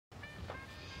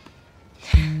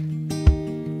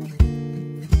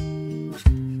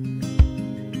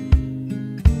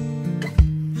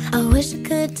wish I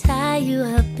could tie you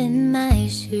up in my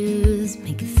shoes,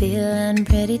 make you feel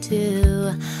unpretty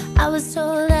too. I was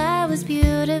told I was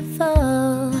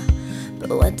beautiful, but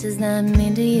what does that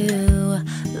mean to you?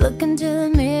 Look into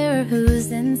the mirror,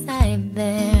 who's inside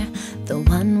there? The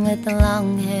one with the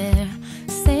long hair.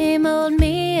 Same old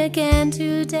me again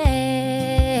today.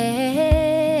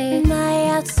 My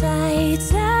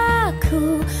outsides are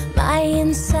cool, my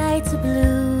insides are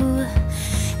blue.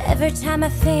 Every time I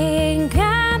think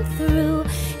I'm through,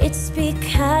 it's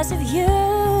because of you.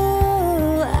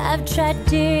 I've tried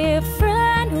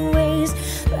different ways,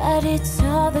 but it's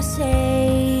all the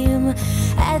same.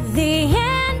 At the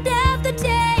end of the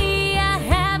day, I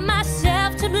have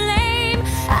myself to blame.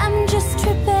 I'm just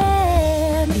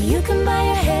tripping. You can buy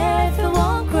your hair if it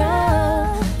won't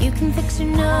grow. You can fix your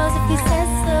nose if he says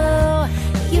so.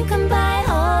 You can buy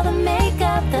all the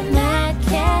makeup that Matt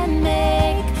can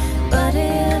make. But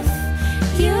if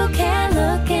you can't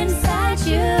look inside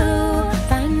you,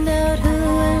 find out who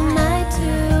am I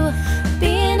to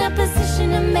be in a position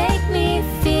to make me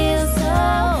feel so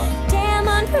damn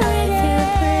unpretty.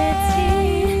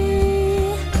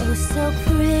 Oh, so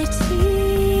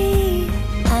pretty.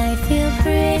 I feel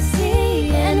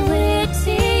pretty and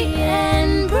witty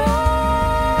and bright,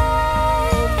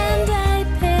 and I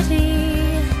pity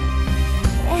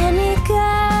any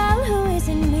girl who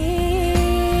isn't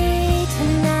me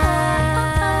tonight.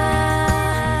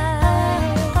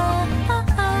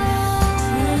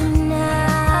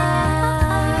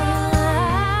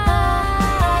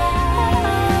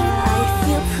 I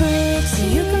feel pretty.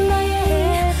 You can buy your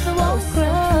hair if it won't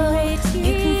grow.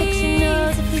 You can fix your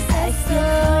nose if you say so.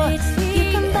 You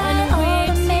can buy all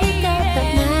the makeup that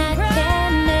Matt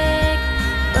can make.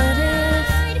 But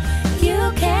if you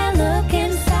can't look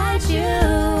inside you,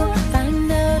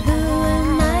 find out who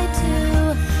am I to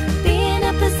be in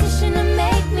a position to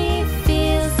make me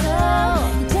feel so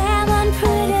damn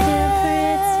unpretty.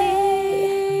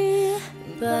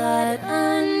 But